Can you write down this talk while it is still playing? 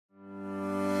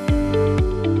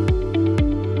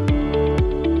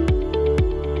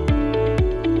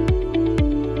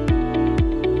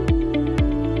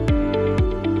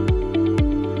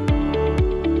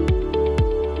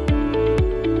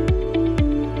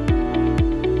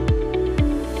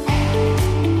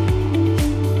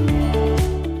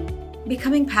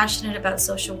Becoming passionate about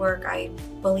social work, I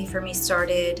believe for me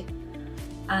started,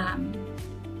 I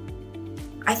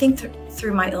think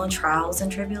through my own trials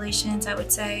and tribulations, I would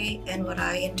say, and what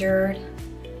I endured,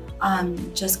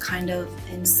 just kind of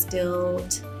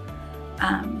instilled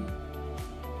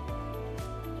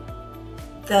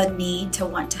the need to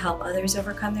want to help others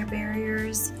overcome their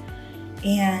barriers.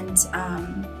 And,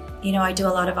 you know, I do a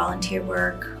lot of volunteer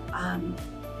work. I'm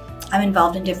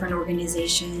involved in different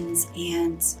organizations,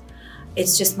 and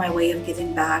it's just my way of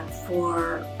giving back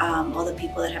for all the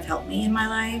people that have helped me in my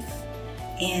life.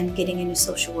 And getting into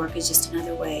social work is just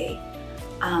another way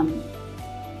I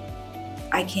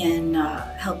can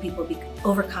help people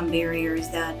overcome barriers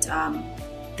that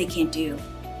they can't do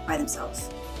by themselves.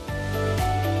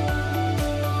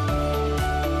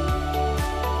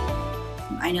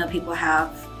 I know people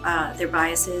have their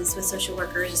biases with social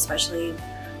workers, especially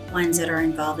ones that are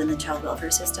involved in the child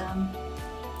welfare system.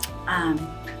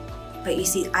 But you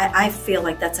see, I feel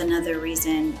like that's another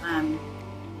reason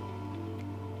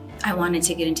I wanted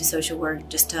to get into social work,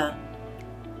 just to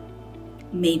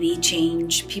maybe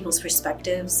change people's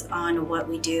perspectives on what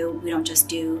we do. We don't just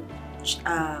do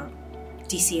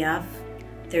DCF.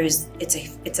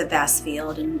 It's a vast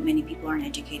field, and many people aren't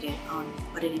educated on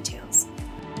what it entails.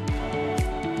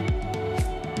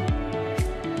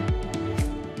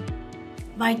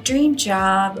 My dream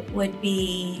job would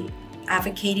be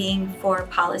advocating for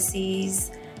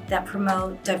policies that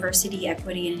promote diversity,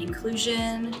 equity, and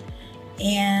inclusion,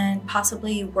 and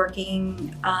possibly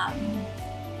working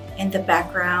in the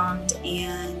background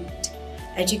and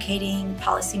educating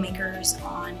policymakers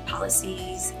on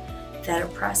policies that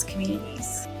oppress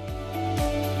communities.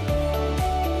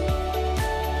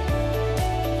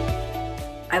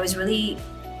 I was really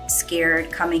scared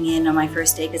coming in on my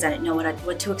first day because I didn't know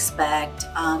what to expect,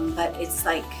 but it's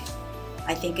like,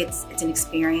 I think it's an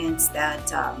experience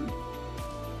that I'm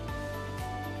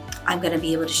going to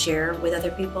be able to share with other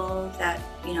people that,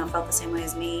 you know, felt the same way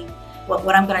as me.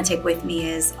 What I'm going to take with me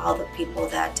is all the people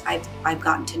that I've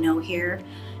gotten to know here.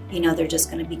 You know, they're just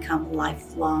going to become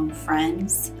lifelong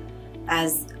friends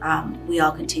as we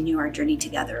all continue our journey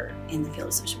together in the field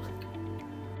of social work.